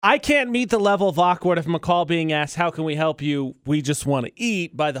I can't meet the level of awkward of McCall being asked, how can we help you? We just want to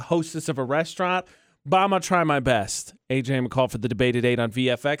eat by the hostess of a restaurant. But I'm going to try my best. AJ McCall for the Debate at 8 on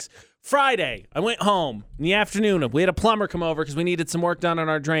VFX. Friday, I went home in the afternoon. We had a plumber come over because we needed some work done on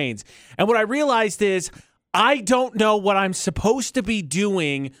our drains. And what I realized is I don't know what I'm supposed to be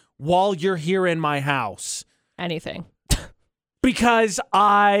doing while you're here in my house. Anything. Because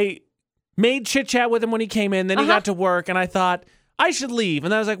I made chit-chat with him when he came in. Then he got to work, and I thought, I should leave.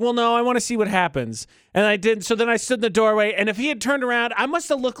 And I was like, well, no, I want to see what happens. And I didn't. So then I stood in the doorway, and if he had turned around, I must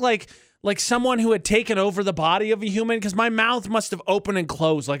have looked like someone who had taken over the body of a human, because my mouth must have opened and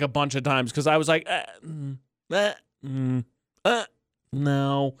closed like a bunch of times because I was like, no. Because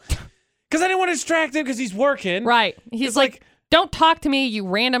I didn't want to distract him because he's working. Right. He's like, don't talk to me, you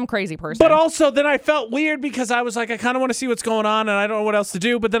random crazy person. But also then I felt weird because I was like, I kind of want to see what's going on and I don't know what else to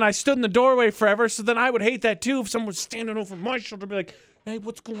do. But then I stood in the doorway forever. So then I would hate that too if someone was standing over my shoulder and be like, hey,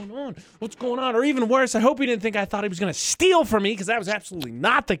 what's going on? What's going on? Or even worse, I hope he didn't think I thought he was going to steal from me because that was absolutely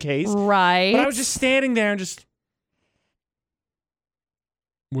not the case. Right. But I was just standing there and just,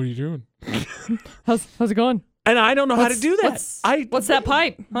 what are you doing? How's it going? And I don't know how to do that. What's that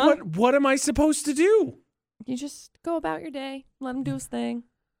pipe? Huh? What am I supposed to do? You just go about your day. Let him do his thing.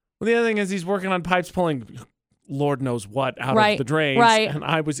 Well, the other thing is he's working on pipes pulling Lord knows what out of the drains. Right. And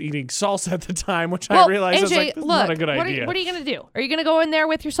I was eating salsa at the time, which I realized AJ, I was like, this is not a good idea. What are you going to do? Are you going to go in there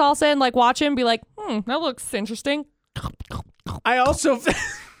with your salsa and watch him and be like, that looks interesting? I also...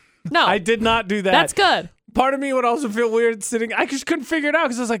 No. I did not do that. That's good. Part of me would also feel weird sitting. I just couldn't figure it out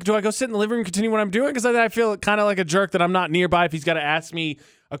because I was like, do I go sit in the living room and continue what I'm doing? Because I feel kind of like a jerk that I'm not nearby if he's got to ask me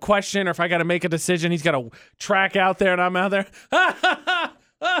a question or if I got to make a decision. He's got to track out there and I'm out there.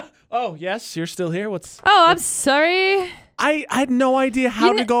 Oh, yes, you're still here? I'm sorry. I had no idea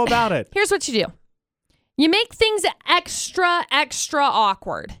how to go about it. Here's what you do. You make things extra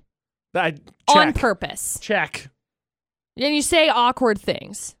awkward. On purpose. Check. And you say awkward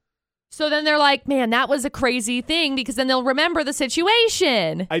things. So then they're like, man, that was a crazy thing because then they'll remember the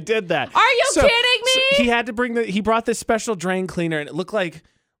situation. I did that. Are you kidding me? So he had to he brought this special drain cleaner and it looked like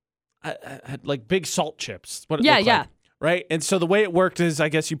big salt chips. What it looked like, right? And so the way it worked is I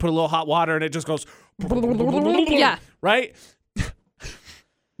guess you put a little hot water and it just goes. Yeah. Right?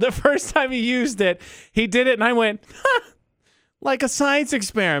 The first time he used it, he did it and I went, like a science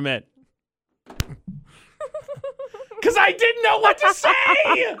experiment. Because I didn't know what to say.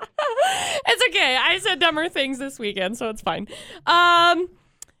 It's okay. I said dumber things this weekend, so it's fine.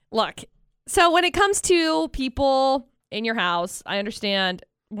 Look, so when it comes to people in your house, I understand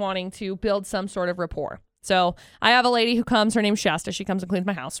wanting to build some sort of rapport. So I have a lady who comes. Her name's Shasta. She comes and cleans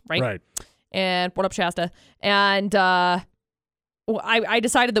my house, right? Right. And what up, Shasta? And I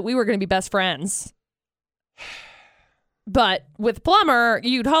decided that we were going to be best friends. But with plumber,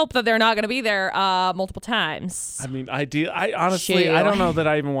 you'd hope that they're not going to be there multiple times. I mean, I honestly, I don't know that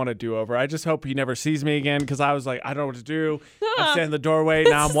I even want to do over. I just hope he never sees me again because I was like, I don't know what to do. I'm standing in the doorway.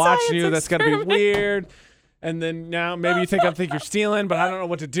 Now I'm watching you. That's going to be weird. And then now maybe you think you're stealing, but I don't know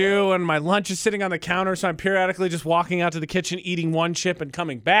what to do. And my lunch is sitting on the counter, so I'm periodically just walking out to the kitchen, eating one chip and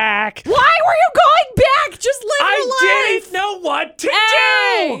coming back. Why were you going back? Just live your life. I didn't know what to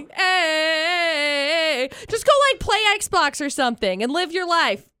do. Hey, just go play Xbox or something and live your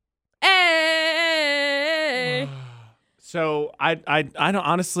life. Hey. So I don't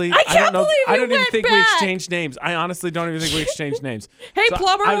honestly. I can't believe you I don't even went think back. we exchanged names. I honestly don't even think we exchanged names. Hey, so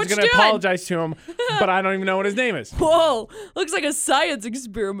plumber, I what was you gonna doing? apologize to him, but I don't even know what his name is. Whoa, looks like a science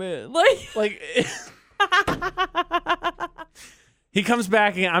experiment. He comes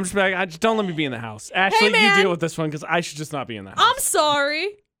back and I'm just like, just don't let me be in the house. Ashley, you deal with this one because I should just not be in the house. I'm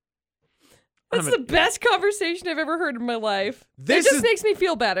sorry. That's the best conversation I've ever heard in my life. It just makes me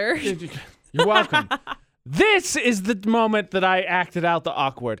feel better. You're welcome. This is the moment that I acted out the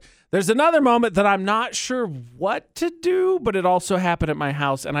awkward. There's another moment that I'm not sure what to do, but it also happened at my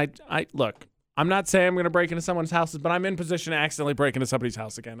house. And I look, I'm not saying I'm going to break into someone's houses, but I'm in position to accidentally break into somebody's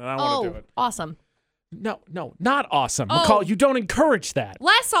house again, and I don't want to do it. Awesome. No, not awesome. McCall, you don't encourage that.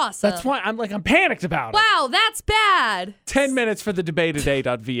 Less awesome. That's why I'm panicked about it. Wow, that's bad. 10 minutes for the debate at 8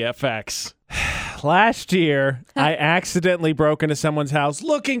 on VFX. Last year, I accidentally broke into someone's house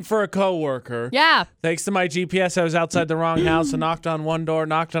looking for a coworker. Yeah. Thanks to my GPS, I was outside the wrong house and knocked on one door,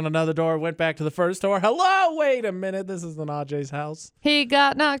 knocked on another door, went back to the first door. Hello, wait a minute. This is the Najee house. He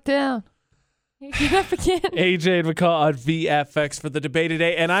got knocked down. He got again. AJ and McCall on VFX for the debate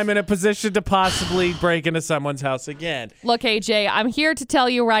today, and I'm in a position to possibly break into someone's house again. Look, AJ, I'm here to tell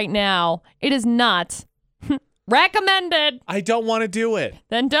you right now, it is not Recommended. I don't want to do it.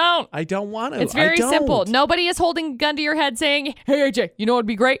 Then don't. I don't want to. It's very simple. Nobody is holding a gun to your head saying, hey, AJ, you know what would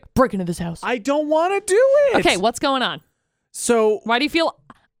be great? Break into this house. I don't want to do it. Okay, what's going on? So why do you feel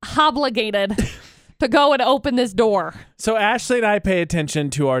obligated to go and open this door? So Ashley and I pay attention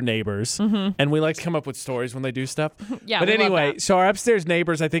to our neighbors, and we like to come up with stories when they do stuff. Yeah, but we love anyway, that. so our upstairs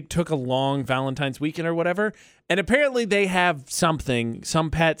neighbors, I think, took a long Valentine's weekend or whatever, and apparently they have something, some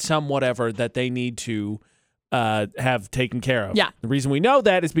pet, some whatever, that they need to have taken care of. Yeah. The reason we know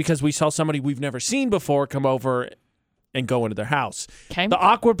that is because we saw somebody we've never seen before come over and go into their house. Okay. The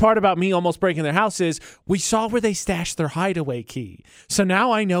awkward part about me almost breaking their house is we saw where they stashed their hideaway key. So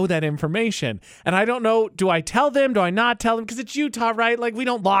now I know that information. And I don't know, do I tell them? Do I not tell them? Because it's Utah, right? Like, we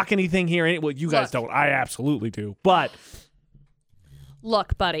don't lock anything here. Well, you guys don't. I absolutely do. But.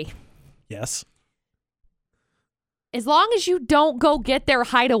 Look, buddy. Yes. As long as you don't go get their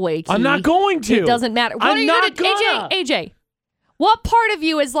hideaway key. I'm not going to. It doesn't matter. What I'm are you not gonna AJ, what part of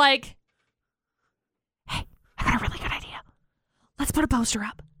you is like, hey, I got a really good idea. Let's put a poster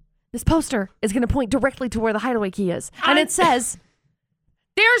up. This poster is going to point directly to where the hideaway key is. And it says,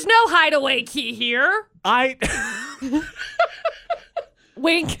 there's no hideaway key here.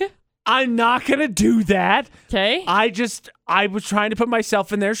 Wink. I'm not going to do that. Okay. I was trying to put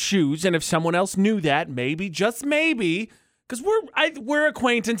myself in their shoes, and if someone else knew that, maybe, just maybe, because we're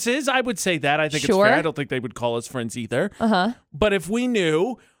acquaintances, I would say that. I think it's fair. I don't think they would call us friends either. Uh-huh. But if we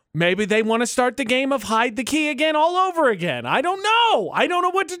knew, maybe they want to start the game of hide the key again all over again. I don't know. I don't know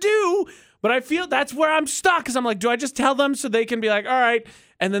what to do, but I feel that's where I'm stuck, because I'm like, do I just tell them so they can be like, all right,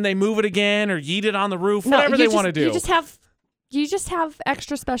 and then they move it again or yeet it on the roof, whatever they want to do. You just have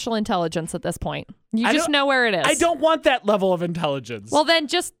extra special intelligence at this point. You just know where it is. I don't want that level of intelligence. Well, then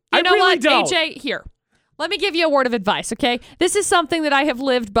just, you know what, AJ, here. Let me give you a word of advice, okay? This is something that I have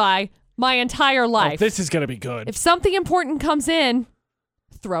lived by my entire life. This is going to be good. If something important comes in,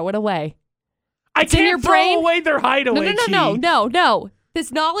 throw it away. I can't throw away their hideaway key. No.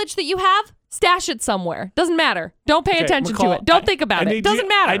 This knowledge that you have, stash it somewhere. Doesn't matter. Don't pay attention to it. Don't think about it. Doesn't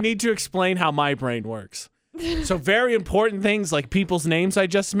matter. I need to explain how my brain works. So very important things like people's names I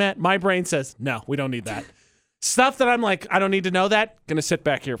just met, my brain says, no, we don't need that. Stuff that I'm like, I don't need to know that, gonna sit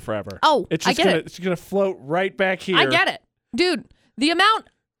back here forever. Oh, it's gonna float right back here. I get it. Dude, the amount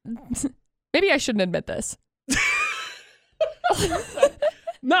maybe I shouldn't admit this.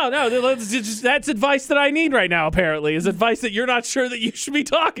 No, that's advice that I need right now, apparently, is advice that you're not sure that you should be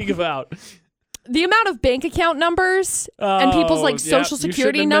talking about. The amount of bank account numbers and people's like social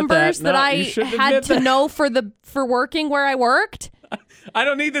security numbers that I had to know for working where I worked. I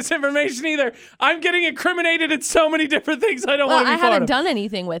don't need this information either. I'm getting incriminated in so many different things I don't want to be part of. I haven't done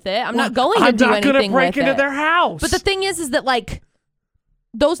anything with it. I'm not going to do anything with it. I'm not going to break into their house. But the thing is that like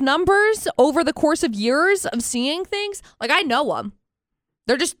those numbers over the course of years of seeing things, like I know them.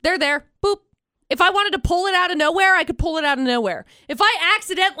 They're there. Boop. If I wanted to pull it out of nowhere, I could pull it out of nowhere. If I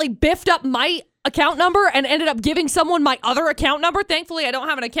accidentally biffed up my account number and ended up giving someone my other account number, thankfully I don't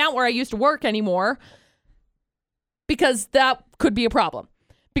have an account where I used to work anymore, because that could be a problem,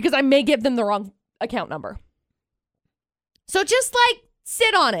 because I may give them the wrong account number. So just like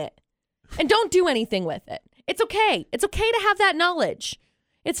sit on it and don't do anything with it. It's okay. It's okay to have that knowledge.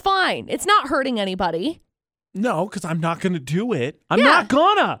 It's fine. It's not hurting anybody. No, because I'm not going to do it. I'm not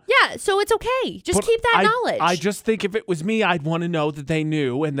gonna. Yeah, so it's okay. Just keep that knowledge. I just think if it was me, I'd want to know that they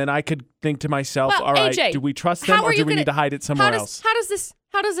knew, and then I could think to myself, well, all right, AJ, do we trust them or do we need to hide it somewhere else? How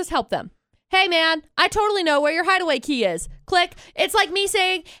does this help them? Hey, man, I totally know where your hideaway key is. Click. It's like me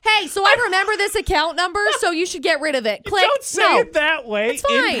saying, hey, so I remember this account number, so you should get rid of it. Click. Don't say it that way. It's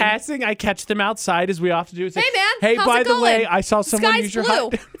fine. In passing, I catch them outside, as we often do. Say, hey, man, hey, how's by it the going? way, I saw someone use your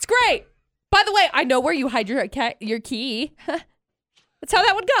blue. It's great. By the way, I know where you hide your key. That's how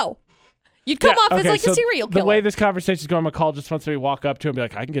that would go. You'd come off as like a serial killer. The way this conversation is going, McCall just wants me to walk up to him and be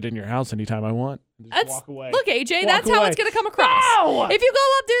like, I can get in your house anytime I want. Just walk away. Look, AJ, that's how it's going to come across. No! If you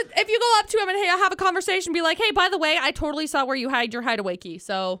go up to him and hey, have a conversation, be like, hey, by the way, I totally saw where you hide your hideaway key.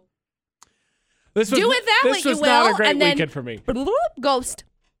 So do it that way, you will. This was not a great weekend for me. Ghost.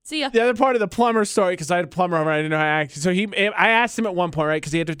 See ya. The other part of the plumber story, because I had a plumber over, I didn't know how to act. So I asked him at one point, right,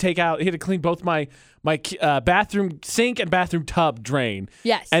 because he had to clean both my bathroom sink and bathroom tub drain.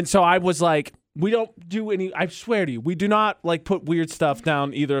 Yes. And so I was like, we don't do any, I swear to you, we do not like put weird stuff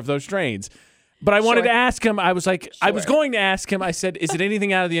down either of those drains. But I wanted to ask him, I was like, I was going to ask him, I said, is it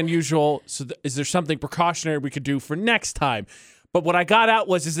anything out of the unusual? So is there something precautionary we could do for next time? But what I got out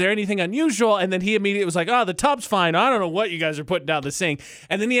was, is there anything unusual? And then he immediately was like, oh, the tub's fine. I don't know what you guys are putting down the sink.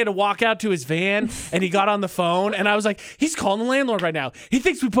 And then he had to walk out to his van and he got on the phone. And I was like, he's calling the landlord right now. He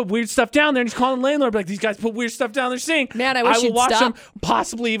thinks we put weird stuff down there. And he's calling the landlord. Like, these guys put weird stuff down their sink. Man, I wish will you'd watch stop. them,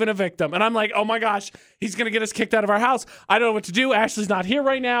 possibly even evict them. And I'm like, oh my gosh, he's going to get us kicked out of our house. I don't know what to do. Ashley's not here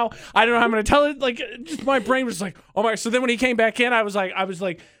right now. I don't know how I'm going to tell it. Like, just my brain was like, oh my. So then when he came back in, I was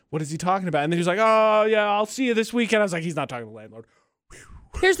like, what is he talking about? And then he was like, oh yeah, I'll see you this weekend. I was like, he's not talking to the landlord.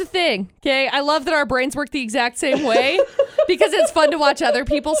 Here's the thing, okay? I love that our brains work the exact same way because it's fun to watch other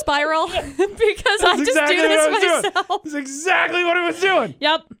people spiral because I just exactly do this myself. That's exactly what I was doing.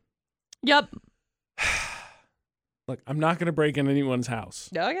 Yep. Look, I'm not going to break in anyone's house.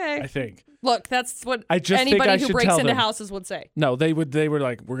 Okay. I think. Look, that's what I just think anybody I who should breaks tell into them. houses would say. No, they were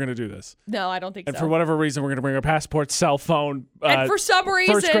like, we're going to do this. No, I don't think And so. for whatever reason, we're going to bring our passport, cell phone, and for some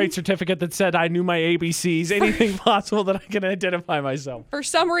reason, first grade certificate that said I knew my ABCs, anything possible that I can identify myself. For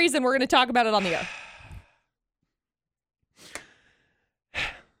some reason, we're going to talk about it on the air.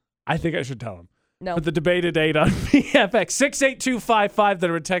 I think I should tell him. No. Put the debate at 8 on VFX. 68255. Then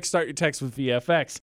a text. Start your text with VFX.